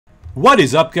What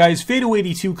is up, guys?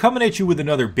 Phaedo82 coming at you with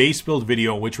another base build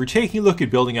video in which we're taking a look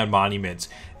at building on monuments.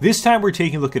 This time we're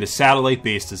taking a look at a satellite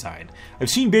base design. I've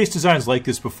seen base designs like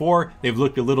this before. They've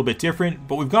looked a little bit different,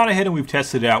 but we've gone ahead and we've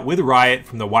tested it out with RiOT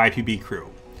from the YPB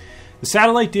crew. The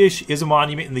satellite dish is a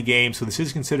monument in the game, so this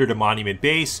is considered a monument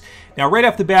base. Now, right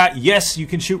off the bat, yes, you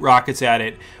can shoot rockets at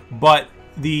it, but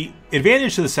the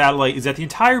advantage to the satellite is that the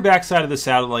entire backside of the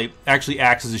satellite actually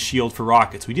acts as a shield for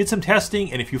rockets. We did some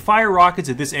testing, and if you fire rockets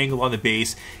at this angle on the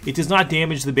base, it does not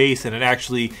damage the base, and it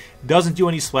actually doesn't do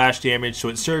any splash damage, so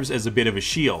it serves as a bit of a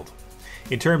shield.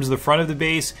 In terms of the front of the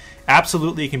base,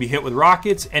 absolutely it can be hit with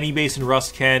rockets. Any base in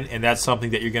Rust can, and that's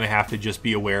something that you're going to have to just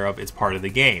be aware of. It's part of the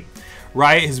game.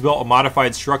 RiOT has built a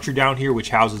modified structure down here which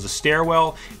houses a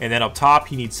stairwell, and then up top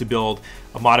he needs to build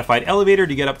a modified elevator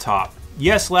to get up top.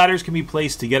 Yes, ladders can be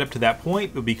placed to get up to that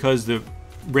point, but because the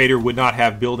raider would not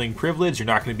have building privilege, you're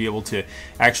not going to be able to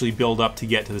actually build up to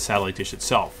get to the satellite dish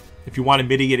itself. If you want to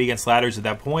mitigate against ladders at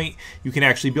that point, you can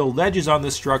actually build ledges on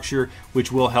this structure,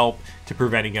 which will help to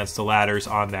prevent against the ladders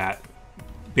on that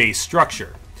base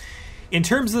structure. In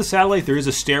terms of the satellite, there is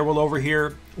a stairwell over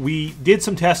here. We did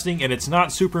some testing, and it's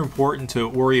not super important to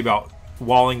worry about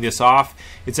walling this off.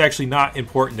 It's actually not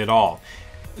important at all.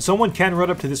 Someone can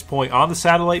run up to this point on the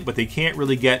satellite, but they can't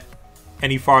really get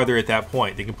any farther at that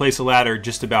point. They can place a ladder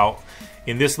just about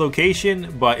in this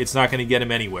location, but it's not going to get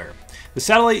them anywhere. The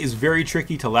satellite is very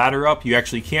tricky to ladder up. You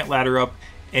actually can't ladder up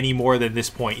any more than this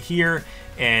point here,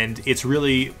 and it's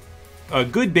really a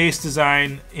good base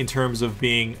design in terms of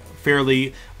being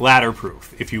fairly ladder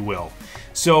proof, if you will.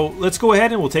 So let's go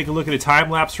ahead and we'll take a look at a time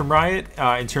lapse from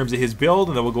RiOT in terms of his build,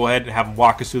 and then we'll go ahead and have him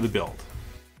walk us through the build.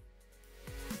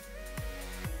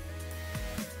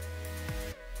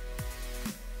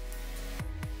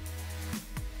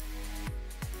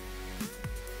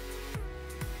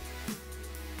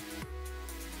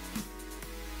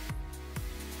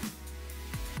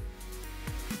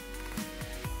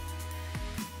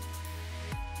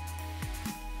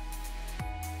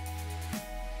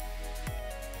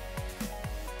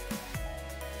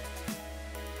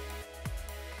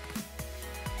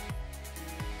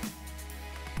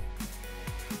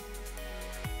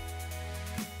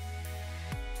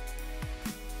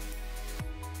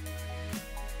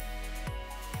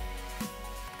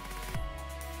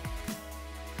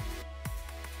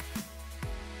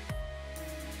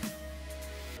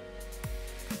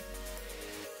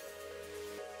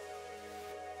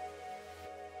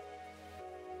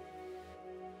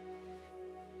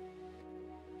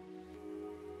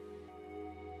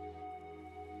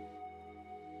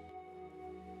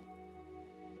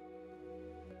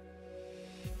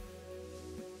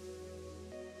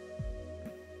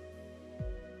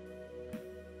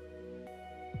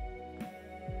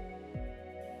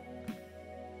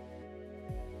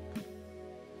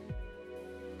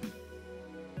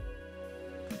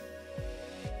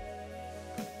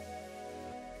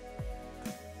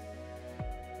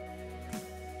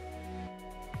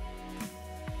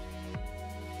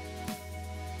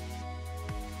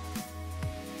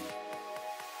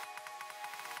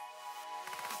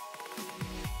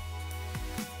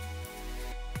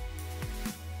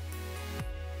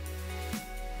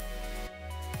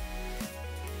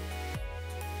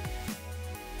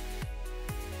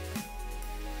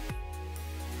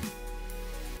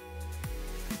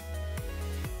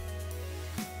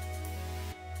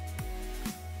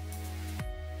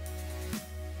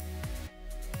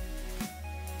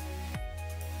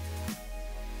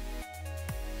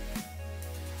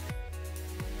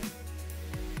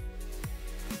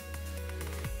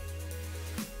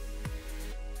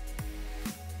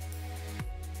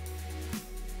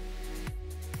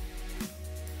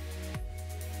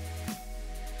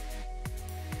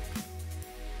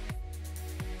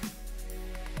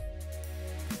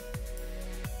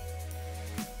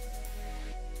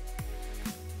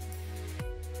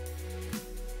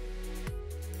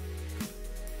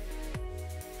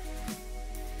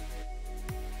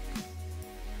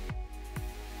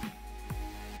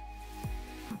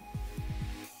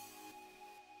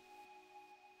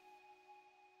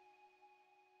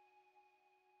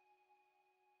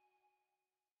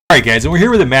 Alright guys, and we're here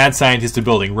with a mad scientist of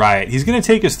building, RiOT. He's going to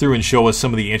take us through and show us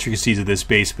some of the intricacies of this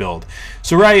base build.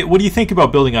 So RiOT, what do you think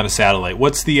about building on a satellite?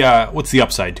 What's the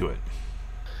upside to it?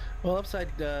 Well, upside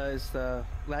is the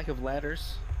lack of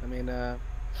ladders. I mean,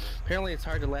 apparently it's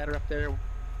hard to ladder up there.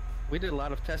 We did a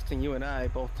lot of testing, you and I,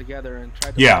 both together, and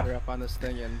tried to ladder up on this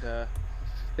thing, and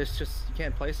it's just, you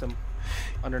can't place them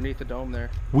underneath the dome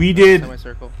there. We did.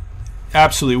 Semicircle.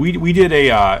 Absolutely. We did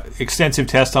a extensive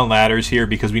test on ladders here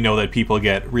because we know that people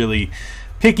get really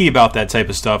picky about that type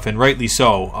of stuff, and rightly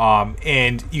so.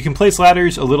 And you can place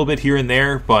ladders a little bit here and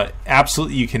there, but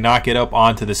absolutely you cannot get up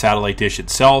onto the satellite dish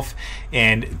itself.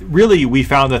 And really, we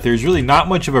found that there's really not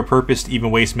much of a purpose to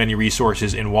even waste many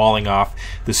resources in walling off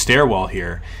the stairwell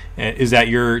here. Is that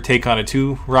your take on it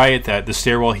too, RiOT, that the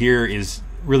stairwell here is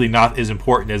really not as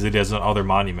important as it is on other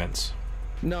monuments?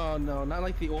 No, not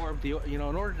like the orb. You know,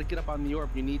 in order to get up on the orb,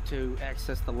 you need to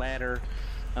access the ladder.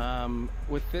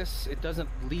 With this, it doesn't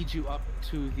lead you up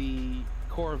to the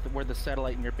core of where the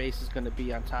satellite in your base is going to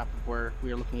be on top of where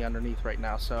we are looking underneath right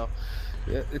now. So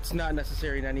it's not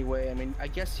necessary in any way. I mean, I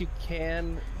guess you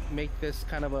can make this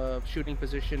kind of a shooting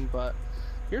position, but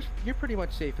you're pretty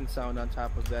much safe and sound on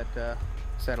top of that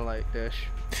satellite dish.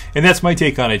 And that's my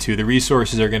take on it too. The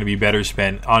resources are going to be better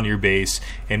spent on your base,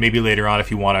 and maybe later on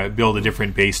if you want to build a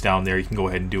different base down there, you can go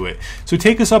ahead and do it. So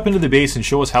take us up into the base and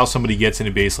show us how somebody gets in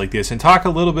a base like this, and talk a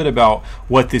little bit about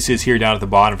what this is here down at the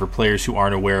bottom for players who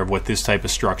aren't aware of what this type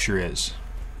of structure is.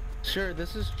 Sure,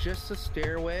 this is just a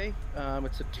stairway.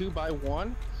 It's a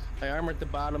 2x1. I armored the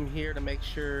bottom here to make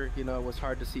sure, you know, it was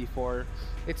hard to see for.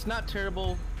 It's not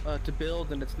terrible to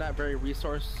build, and it's not very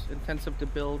resource intensive to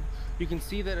build. You can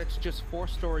see that it's just 4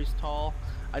 stories tall.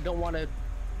 I don't want to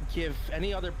give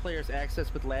any other players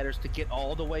access with ladders to get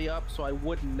all the way up, so I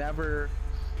would never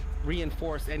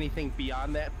reinforce anything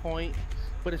beyond that point.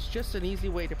 But it's just an easy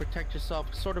way to protect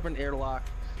yourself, sort of an airlock,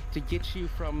 to get you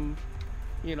from,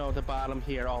 you know, the bottom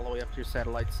here all the way up to your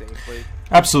satellite safely.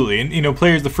 Absolutely. And, you know,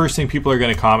 players, the first thing people are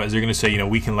going to comment is they're going to say, you know,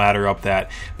 we can ladder up that.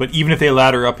 But even if they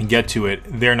ladder up and get to it,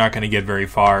 they're not going to get very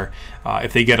far.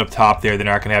 If they get up top there, they're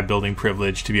not going to have building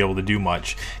privilege to be able to do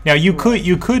much. Now, you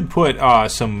could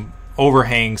put some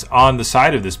overhangs on the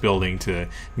side of this building to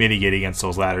mitigate against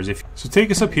those ladders. So take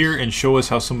us up here and show us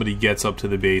how somebody gets up to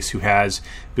the base who has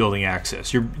building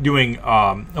access. You're doing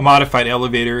a modified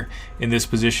elevator in this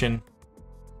position.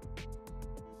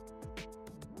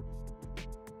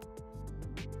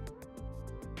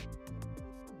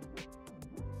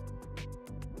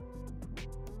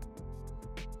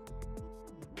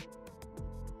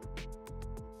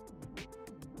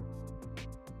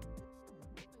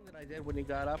 I did when you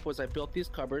got up was I built these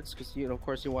cupboards because, you know, of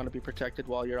course you want to be protected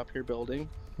while you're up here building.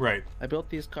 Right. I built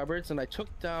these cupboards and I took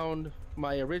down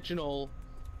my original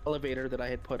elevator that I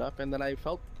had put up, and then I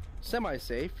felt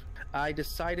semi-safe. I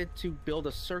decided to build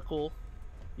a circle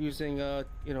using a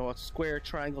square,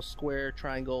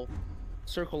 triangle,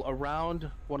 circle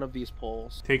around one of these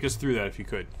poles. Take us through that if you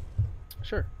could.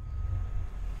 Sure.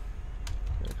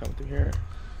 Come through here.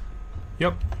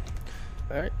 Yep.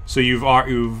 Alright. So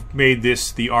you've made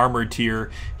this the armored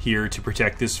tier here to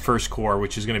protect this first core,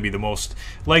 which is going to be the most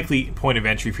likely point of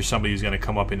entry for somebody who's going to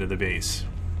come up into the base.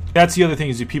 That's the other thing,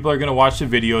 is if people are going to watch the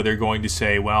video, they're going to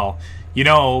say, well, you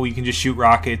know, you can just shoot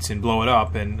rockets and blow it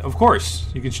up. And of course,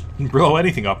 you can blow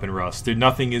anything up in Rust.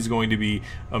 Nothing is going to be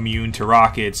immune to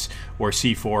rockets or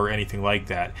C4 or anything like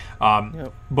that.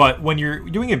 Yep. But when you're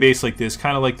doing a base like this,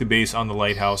 kind of like the base on the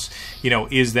lighthouse, you know,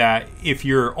 is that if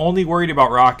you're only worried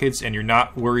about rockets and you're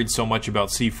not worried so much about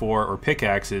C4 or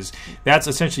pickaxes, that's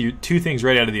essentially 2 things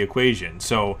right out of the equation.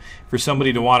 So for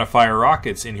somebody to want to fire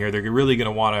rockets in here, they're really going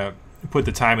to want to put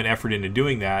the time and effort into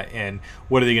doing that, and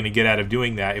what are they going to get out of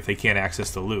doing that if they can't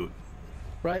access the loot?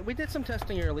 Right, we did some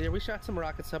testing earlier. We shot some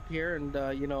rockets up here, and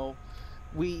you know,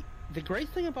 the great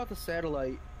thing about the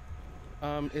satellite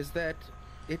is that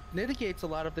it mitigates a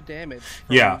lot of the damage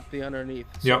from the underneath.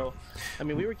 So, I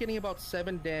mean, we were getting about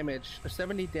 70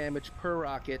 damage per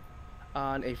rocket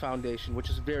on a foundation,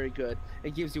 which is very good.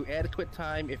 It gives you adequate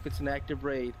time, if it's an active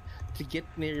raid, to get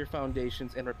near your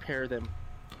foundations and repair them.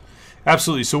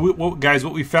 Absolutely. So, guys,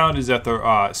 what we found is that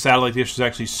the satellite dish was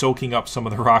actually soaking up some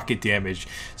of the rocket damage,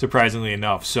 surprisingly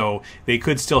enough. So they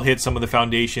could still hit some of the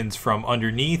foundations from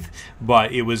underneath,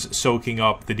 but it was soaking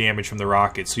up the damage from the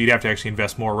rockets. So you'd have to actually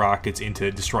invest more rockets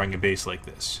into destroying a base like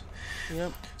this.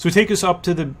 Yep. So take us up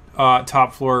to the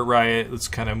top floor, RiOT. Let's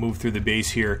kind of move through the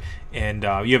base here. And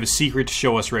you have a secret to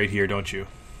show us right here, don't you?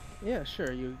 Yeah,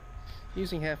 sure.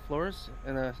 Using half floors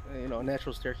and a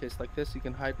natural staircase like this, you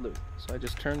can hide loot. So I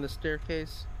just turn the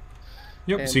staircase.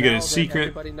 Yep. So you get a secret.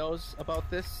 Everybody knows about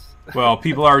this. Well,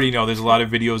 people already know. There's a lot of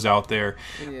videos out there.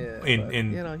 Yeah.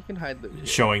 You can hide loot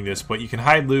showing this, but you can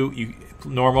hide loot.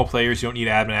 Normal players, you don't need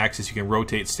admin access. You can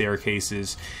rotate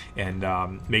staircases and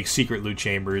make secret loot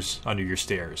chambers under your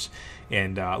stairs.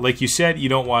 And like you said, you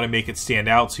don't want to make it stand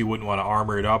out, so you wouldn't want to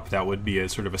armor it up. That would be a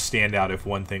sort of a standout if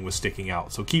one thing was sticking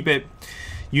out. So keep it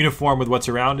uniform with what's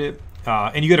around it.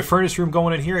 And you got a furnace room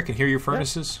going in here. I can hear your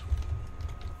furnaces.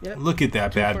 Yep. Look at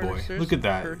that bad boy. Look at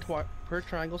that. Per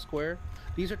triangle square.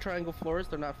 These are triangle floors.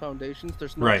 They're not foundations.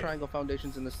 There's no triangle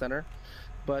foundations in the center.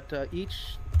 But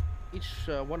each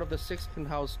one of the 6 can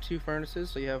house 2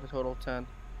 furnaces, so you have a total of 10.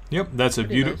 Yep, that's a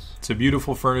beautiful. Nice. It's a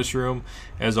beautiful furnace room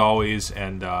as always,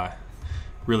 and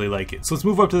really like it. So let's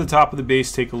move up to the top of the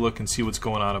base, take a look, and see what's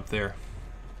going on up there.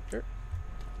 Sure.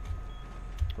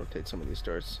 Rotate some of these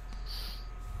doors.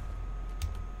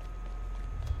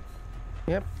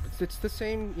 Yep, it's the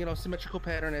same, symmetrical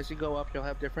pattern. As you go up, you'll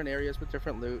have different areas with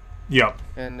different loot. Yep.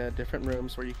 And different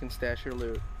rooms where you can stash your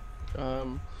loot.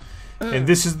 And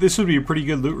this would be a pretty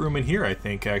good loot room in here, I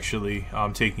think. Actually,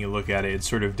 taking a look at it, it's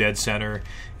sort of dead center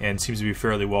and seems to be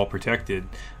fairly well protected.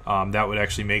 That would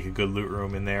actually make a good loot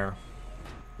room in there.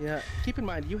 Yeah. Keep in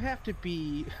mind, you have to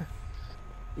be,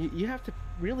 you have to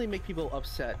really make people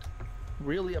upset,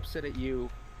 really upset at you.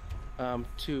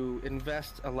 To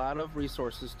invest a lot of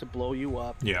resources to blow you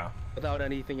up, without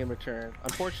anything in return.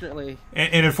 Unfortunately,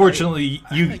 and unfortunately,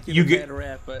 you get a bad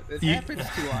rap, but it happens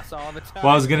to us all the time.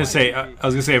 Well, I was gonna say,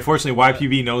 unfortunately,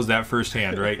 YPB knows that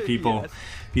firsthand, right? People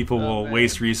will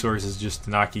waste resources just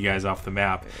to knock you guys off the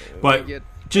map, but.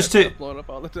 Just to blown up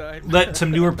all the time. Let some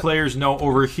newer players know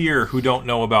over here who don't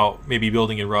know about maybe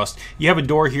building in Rust, you have a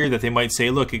door here that they might say,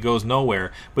 look, it goes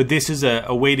nowhere. But this is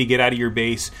a way to get out of your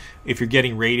base if you're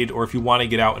getting raided, or if you want to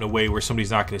get out in a way where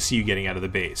somebody's not going to see you getting out of the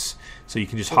base. So you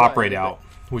can just hop right out,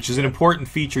 which is an important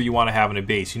feature you want to have in a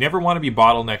base. You never want to be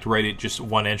bottlenecked right at just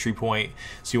one entry point.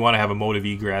 So you want to have a mode of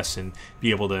egress and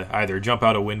be able to either jump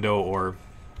out a window or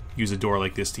use a door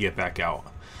like this to get back out.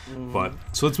 But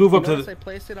so let's move up to I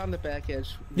place it on the back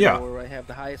edge, where I have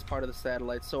the highest part of the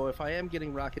satellite. So if I am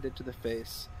getting rocketed to the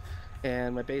face,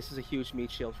 and my base is a huge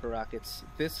meat shield for rockets,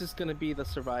 this is going to be the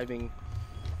surviving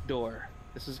door.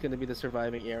 This is going to be the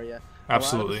surviving area.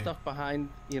 Absolutely. A lot of the stuff behind,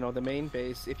 the main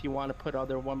base, if you want to put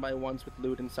other 1x1s with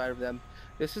loot inside of them,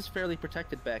 this is fairly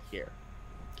protected back here.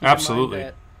 Keep Absolutely. in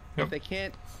mind that if they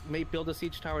can't build a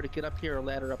siege tower to get up here or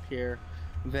ladder up here,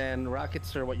 then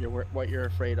rockets are what you're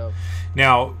afraid of.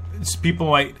 Now, people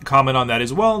might comment on that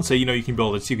as well and say, you can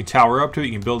build it, so you can tower up to it,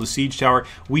 you can build a siege tower.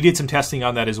 We did some testing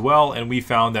on that as well, and we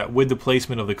found that with the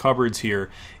placement of the cupboards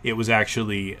here, it was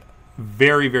actually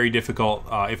very, very difficult,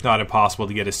 if not impossible,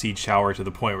 to get a siege tower to the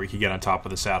point where you could get on top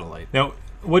of the satellite. Now,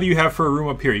 what do you have for a room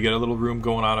up here? You got a little room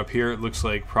going on up here. It looks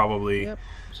like probably... Yep,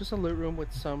 it's just a loot room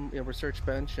with some research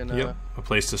bench and a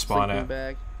place to spawn at.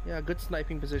 Bag. Yeah, a good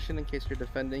sniping position in case you're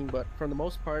defending, but for the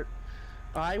most part,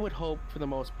 I would hope for the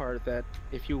most part that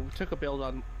if you took a build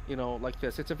on, like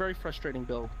this, it's a very frustrating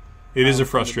build. It is a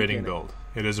frustrating build.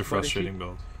 It is a frustrating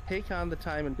build. Take on the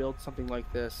time and build something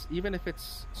like this, even if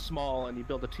it's small and you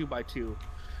build a 2x2.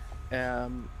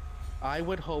 I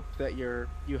would hope that you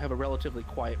have a relatively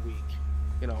quiet week.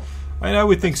 And I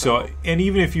would think so. And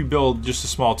even if you build just a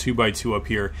small 2x2 up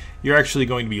here, you're actually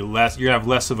going to be less. You're gonna have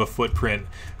less of a footprint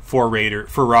for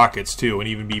rockets too,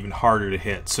 and be even harder to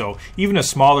hit. So even a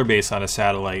smaller base on a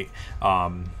satellite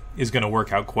is going to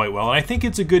work out quite well. And I think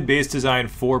it's a good base design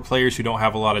for players who don't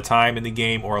have a lot of time in the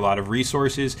game or a lot of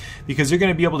resources, because they're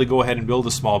going to be able to go ahead and build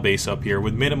a small base up here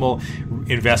with minimal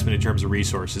investment in terms of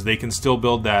resources. They can still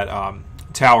build that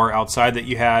tower outside that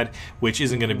you had, which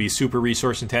isn't going to be super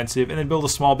resource intensive, and then build a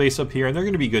small base up here, and they're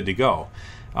going to be good to go.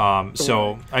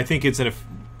 So I think it's an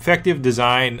effective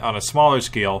design on a smaller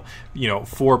scale,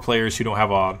 for players who don't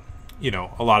have a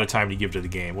lot of time to give to the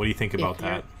game. What do you think about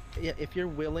that? Yeah, if you're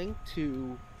willing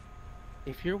to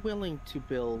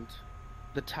build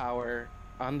the tower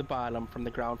on the bottom from the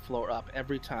ground floor up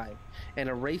every time and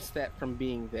erase that from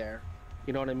being there,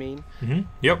 you know what I mean? Mm-hmm.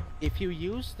 Yep. If you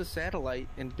use the satellite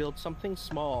and build something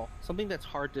small, something that's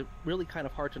really kind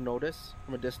of hard to notice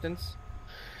from a distance,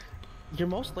 you're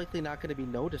most likely not going to be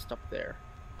noticed up there.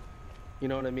 You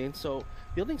know what I mean? So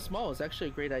building small is actually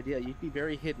a great idea. You'd be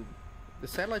very hidden. The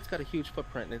satellite's got a huge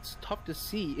footprint, and it's tough to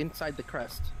see inside the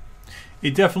crest.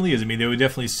 It definitely is. I mean, they would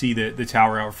definitely see the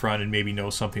tower out front and maybe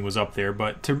know something was up there.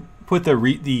 But to put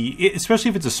especially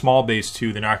if it's a small base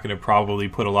too, they're not going to probably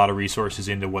put a lot of resources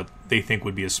into what they think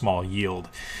would be a small yield.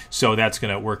 So that's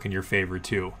going to work in your favor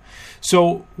too.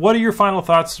 So what are your final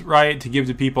thoughts, RiOT, to give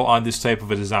to people on this type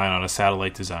of a design, on a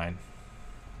satellite design?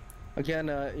 Again,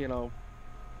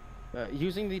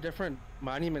 using the different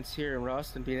monuments here in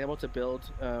Rust and being able to build,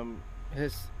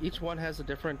 each one has a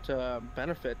different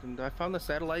benefit. And I found the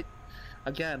satellite,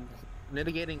 again,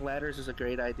 mitigating ladders is a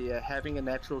great idea. Having a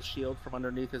natural shield from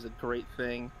underneath is a great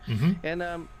thing. Mm-hmm.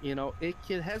 And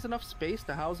it has enough space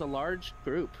to house a large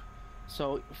group.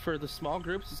 So for the small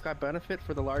groups, it's got benefit.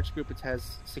 For the large group, it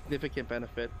has significant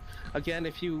benefit. Again,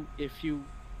 if you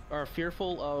are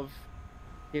fearful of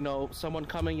someone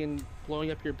coming and blowing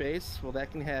up your base, well,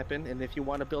 that can happen. And if you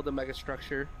want to build a mega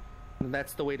structure, then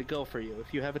that's the way to go for you.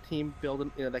 If you have a team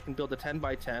that can build a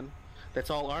 10x10 that's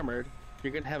all armored,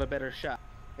 you're going to have a better shot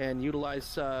and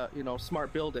utilize, you know,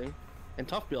 smart building and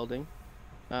tough building,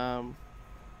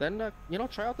 then, you know,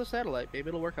 try out the satellite. Maybe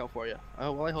it'll work out for you.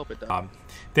 Well, I hope it does.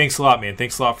 Thanks a lot, man.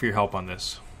 Thanks a lot for your help on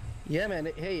this. Yeah, man.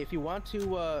 Hey, if you want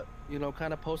to, you know,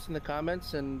 kind of post in the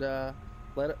comments and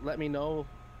let me know,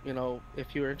 you know,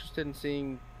 if you're interested in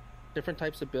seeing different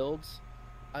types of builds.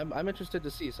 I'm interested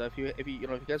to see. So if you know, if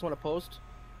you guys want to post,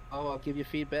 I'll give you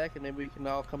feedback, and maybe we can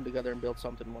all come together and build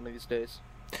something one of these days.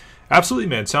 Absolutely,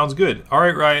 man. Sounds good. All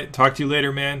right, RiOT. Talk to you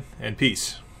later, man, and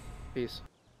peace. Peace.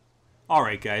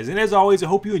 Alright guys, and as always, I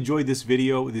hope you enjoyed this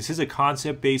video. This is a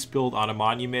concept-based build on a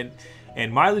monument,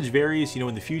 and mileage varies. You know,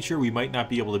 in the future we might not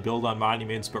be able to build on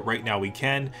monuments, but right now we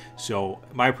can. So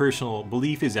my personal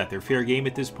belief is that they're fair game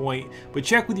at this point, but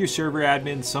check with your server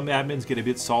admins. Some admins get a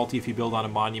bit salty if you build on a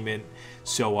monument,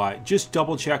 so just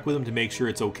double check with them to make sure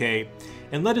it's okay.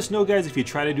 And let us know, guys, if you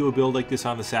try to do a build like this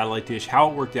on the satellite dish, how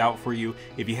it worked out for you.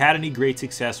 If you had any great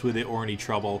success with it or any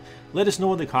trouble, let us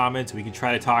know in the comments. We can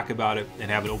try to talk about it and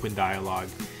have an open dialogue.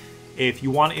 If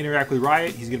you want to interact with RiOT,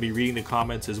 he's going to be reading the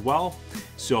comments as well.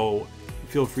 So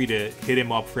feel free to hit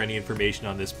him up for any information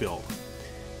on this build.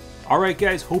 Alright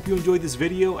guys, hope you enjoyed this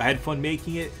video. I had fun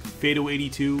making it. Phaedo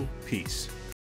 82, peace.